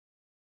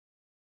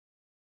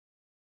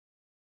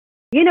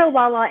You know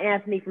Lala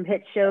Anthony from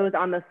hit shows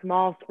on the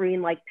small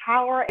screen like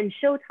Power and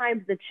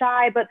Showtime's The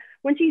Chi, but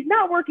when she's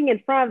not working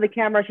in front of the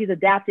camera, she's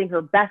adapting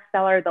her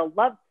bestseller, The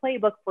Love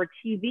Playbook, for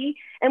TV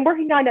and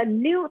working on a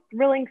new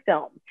thrilling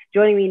film.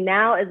 Joining me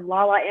now is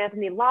Lala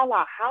Anthony.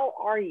 Lala, how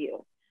are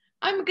you?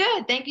 I'm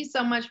good. Thank you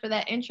so much for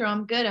that intro.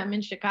 I'm good. I'm in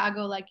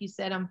Chicago. Like you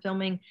said, I'm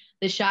filming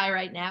The Chi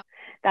right now.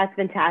 That's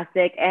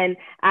fantastic. And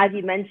as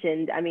you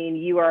mentioned, I mean,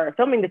 you are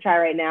filming The Chi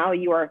right now.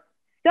 You are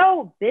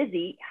so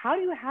busy. How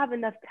do you have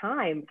enough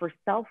time for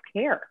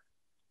self-care?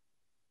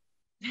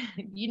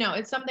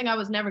 It's something I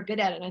was never good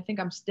at, and I think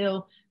I'm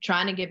still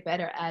trying to get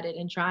better at it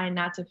and trying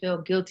not to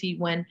feel guilty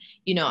when,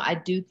 I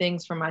do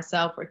things for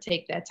myself or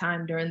take that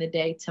time during the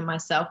day to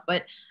myself.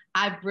 But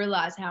I've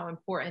realized how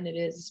important it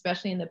is,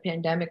 especially in the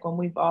pandemic when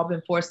we've all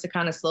been forced to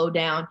kind of slow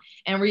down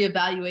and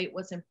reevaluate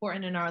what's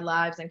important in our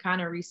lives and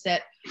kind of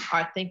reset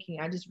our thinking.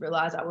 I just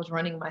realized I was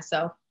running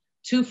myself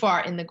too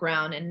far in the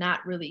ground and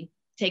not really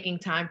taking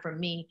time for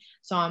me.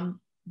 So I'm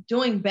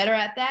doing better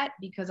at that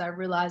because I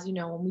realize,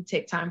 when we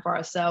take time for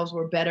ourselves,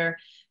 we're better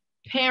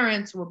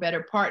parents, we're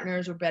better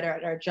partners, we're better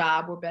at our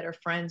job, we're better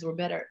friends, we're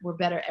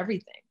better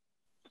everything.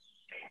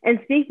 And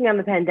speaking on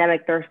the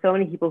pandemic, there are so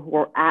many people who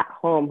are at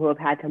home who have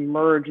had to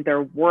merge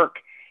their work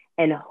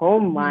and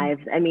home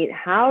lives. I mean,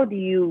 how do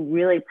you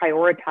really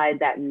prioritize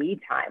that me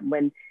time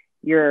when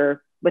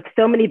you're with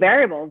so many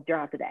variables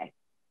throughout the day?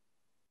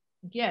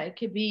 Yeah, it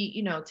could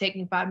be,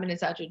 taking 5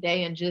 minutes out your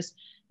day and just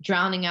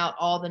drowning out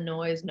all the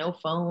noise, no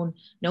phone,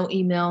 no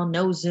email,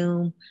 no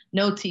Zoom,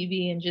 no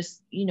TV, and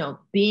just,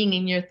 being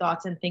in your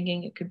thoughts and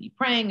thinking. It could be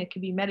praying, it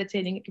could be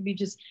meditating, it could be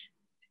just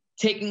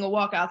taking a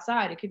walk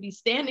outside. It could be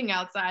standing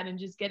outside and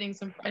just getting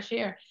some fresh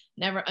air.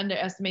 Never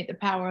underestimate the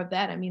power of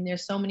that. I mean,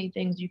 there's so many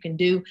things you can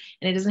do,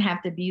 and it doesn't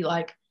have to be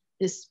like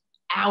this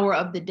hour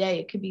of the day.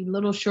 It could be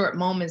little short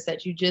moments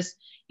that you just,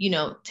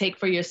 take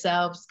for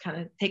yourselves,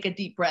 kind of take a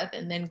deep breath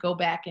and then go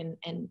back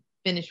and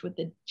finish with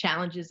the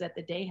challenges that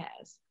the day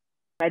has.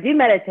 I do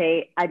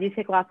meditate. I do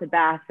take lots of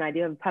baths, and I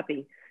do have a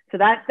puppy. So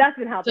that's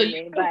been helping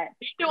me. But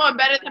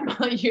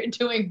you're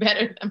doing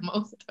better than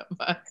most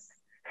of us.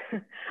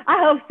 I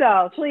hope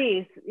so.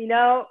 Please,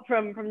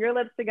 from your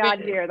lips to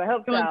God's ears. I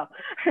hope so.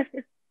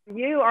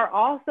 You are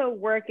also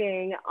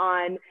working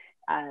on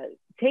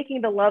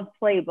taking the Love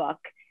Playbook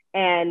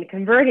and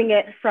converting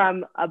it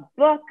from a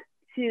book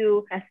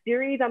to a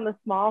series on the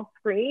small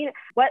screen.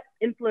 What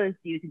influenced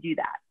you to do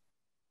that?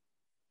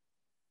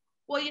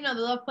 Well, the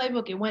Love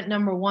Playbook, it went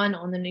 #1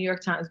 on the New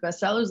York Times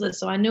bestsellers list.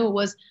 So I knew it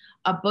was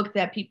a book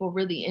that people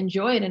really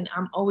enjoyed. And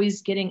I'm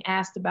always getting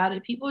asked about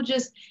it. People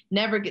just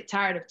never get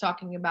tired of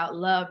talking about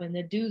love and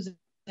the do's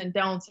and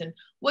don'ts and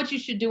what you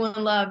should do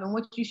in love and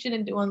what you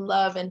shouldn't do in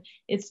love. And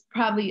it's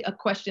probably a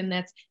question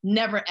that's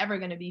never, ever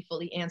going to be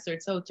fully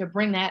answered. So to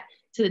bring that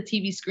to the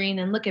TV screen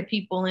and look at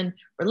people in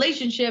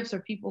relationships or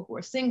people who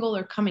are single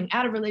or coming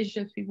out of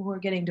relationships, people who are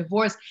getting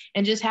divorced,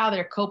 and just how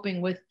they're coping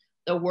with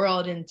the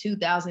world in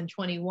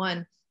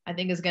 2021, I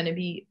think is going to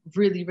be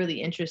really,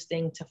 really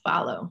interesting to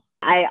follow.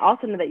 I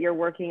also know that you're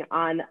working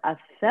on a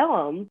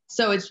film.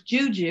 So it's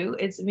JuJu.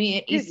 It's me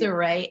and Issa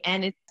Rae,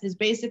 and it's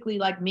basically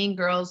like Mean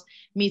Girls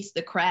meets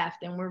The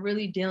Craft. And we're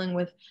really dealing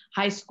with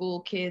high school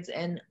kids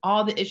and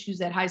all the issues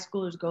that high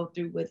schoolers go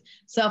through with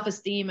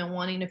self-esteem and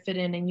wanting to fit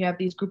in. And you have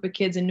these group of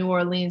kids in New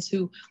Orleans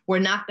who were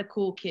not the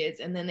cool kids,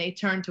 and then they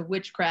turn to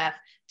witchcraft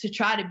to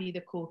try to be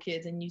the cool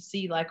kids. And you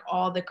see like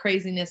all the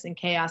craziness and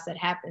chaos that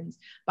happens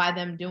by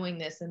them doing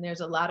this. And there's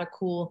a lot of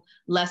cool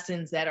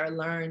lessons that are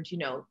learned,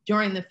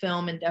 during the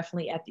film and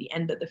definitely at the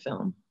end of the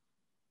film.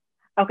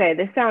 Okay,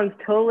 this sounds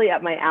totally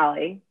up my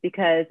alley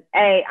because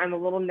I'm a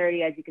little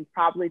nerdy, as you can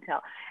probably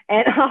tell.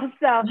 And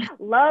also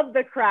love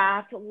the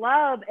craft,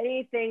 love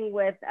anything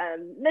with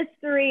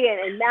mystery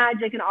and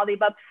magic and all the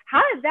above.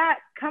 How did that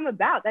come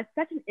about? That's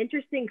such an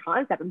interesting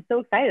concept. I'm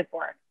so excited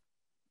for it.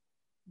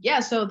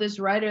 Yeah, so this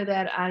writer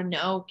that I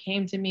know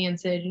came to me and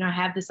said, I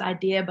have this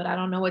idea, but I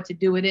don't know what to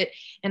do with it.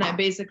 And I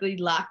basically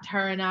locked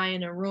her and I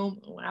in a room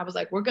when I was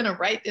like, we're going to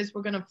write this,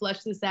 we're going to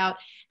flesh this out.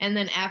 And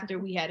then after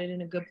we had it in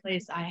a good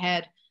place,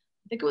 I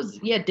think it was,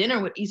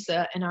 dinner with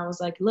Issa. And I was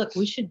like, look,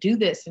 we should do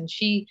this. And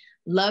she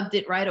loved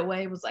it right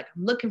away. It was like,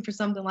 I'm looking for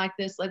something like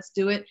this. Let's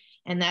do it.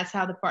 And that's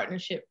how the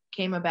partnership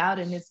came about.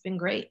 And it's been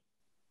great.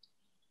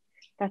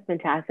 That's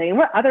fantastic. And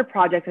what other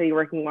projects are you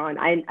working on?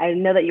 I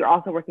know that you're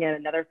also working on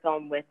another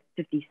film with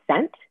 50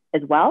 Cent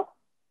as well.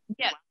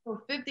 Yeah, so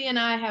 50 and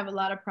I have a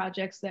lot of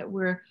projects that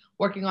we're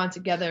working on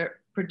together,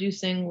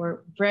 producing.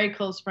 We're very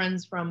close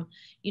friends from,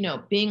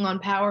 being on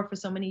Power for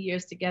so many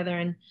years together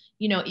and,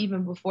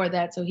 even before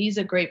that. So he's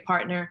a great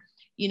partner,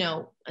 in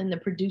the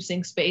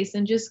producing space,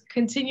 and just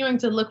continuing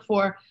to look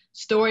for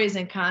stories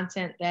and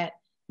content that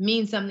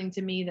mean something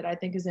to me that I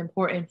think is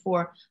important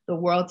for the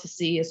world to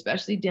see,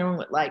 especially dealing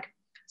with like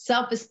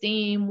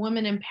self-esteem,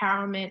 women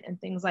empowerment, and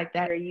things like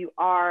that. You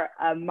are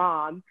a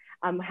mom.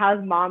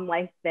 How's mom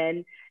life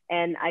been?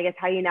 And I guess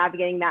how are you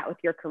navigating that with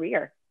your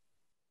career?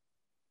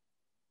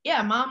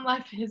 Yeah, mom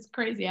life is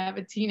crazy. I have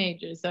a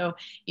teenager. So,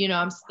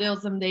 I'm still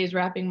some days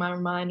wrapping my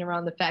mind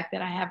around the fact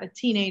that I have a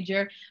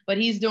teenager, but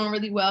he's doing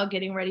really well,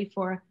 getting ready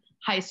for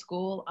high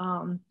school.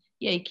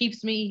 Yeah, it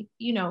keeps me,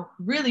 you know,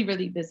 really,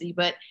 really busy,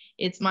 but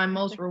it's my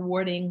most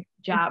rewarding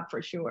job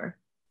for sure.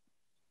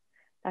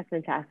 That's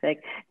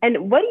fantastic.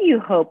 And what do you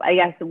hope, I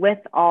guess, with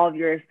all of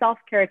your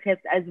self-care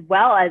tips, as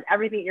well as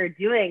everything you're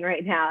doing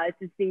right now? It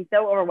just seems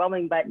so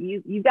overwhelming, but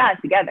you got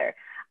it together.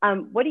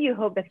 What do you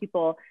hope that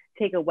people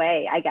take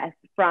away, I guess,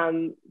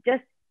 from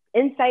just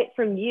insight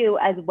from you,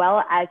 as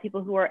well as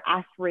people who are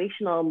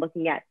aspirational and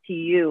looking at to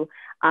you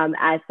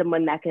as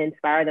someone that can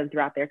inspire them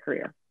throughout their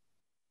career?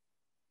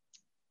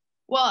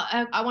 Well,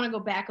 I want to go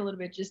back a little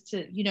bit just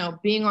to, you know,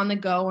 being on the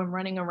go and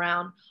running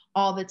around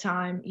all the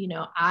time. You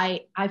know,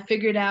 I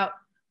figured out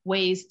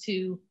ways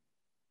to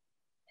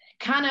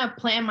kind of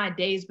plan my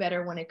days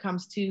better when it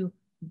comes to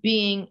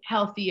being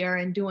healthier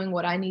and doing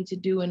what I need to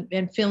do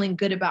and feeling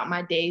good about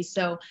my days.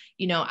 So,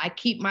 you know, I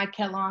keep my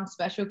Kellogg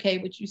Special K,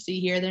 which you see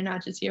here. They're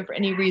not just here for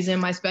any reason,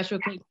 my Special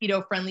K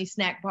keto-friendly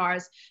snack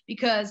bars,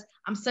 because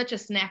I'm such a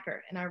snacker.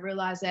 And I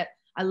realize that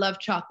I love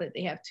chocolate.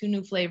 They have 2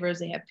 new flavors.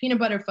 They have peanut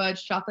butter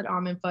fudge, chocolate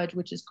almond fudge,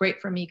 which is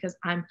great for me because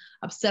I'm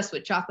obsessed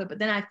with chocolate, but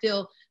then I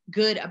feel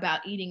good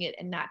about eating it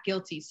and not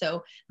guilty.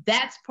 So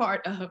that's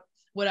part of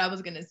what I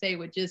was going to say,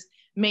 with just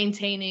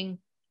maintaining,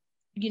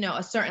 you know,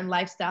 a certain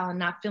lifestyle and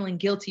not feeling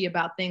guilty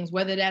about things,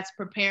 whether that's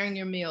preparing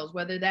your meals,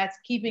 whether that's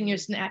keeping your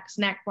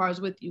snack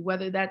bars with you,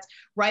 whether that's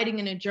writing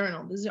in a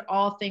journal. These are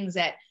all things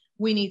that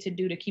we need to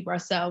do to keep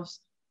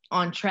ourselves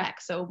on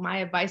track. So my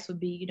advice would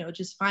be, you know,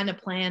 just find a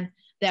plan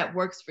that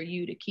works for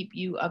you to keep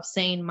you of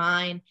sane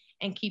mind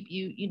and keep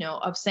you, you know,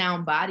 of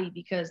sound body,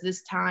 because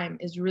this time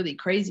is really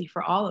crazy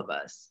for all of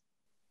us.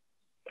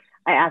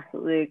 I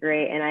absolutely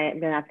agree. And I am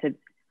going to have to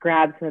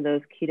grab some of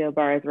those keto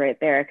bars right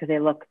there because they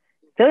look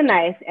so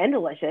nice and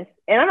delicious.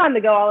 And I'm on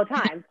the go all the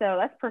time. So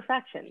that's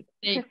perfection.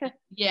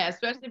 Yeah,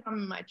 especially if I'm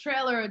in my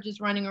trailer or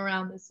just running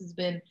around. This has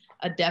been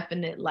a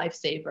definite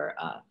lifesaver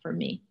for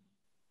me.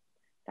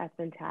 That's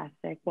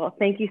fantastic. Well,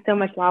 thank you so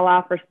much,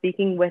 Lala, for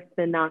speaking with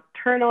The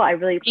Nocturnal. I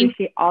really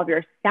appreciate all of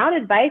your sound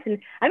advice, and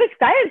I'm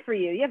excited for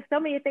you. You have so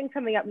many things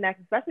coming up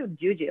next, especially with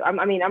JuJu.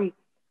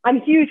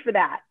 I'm huge for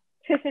that.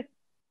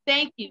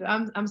 Thank you.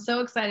 I'm so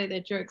excited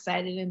that you're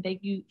excited, and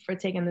thank you for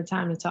taking the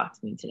time to talk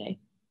to me today.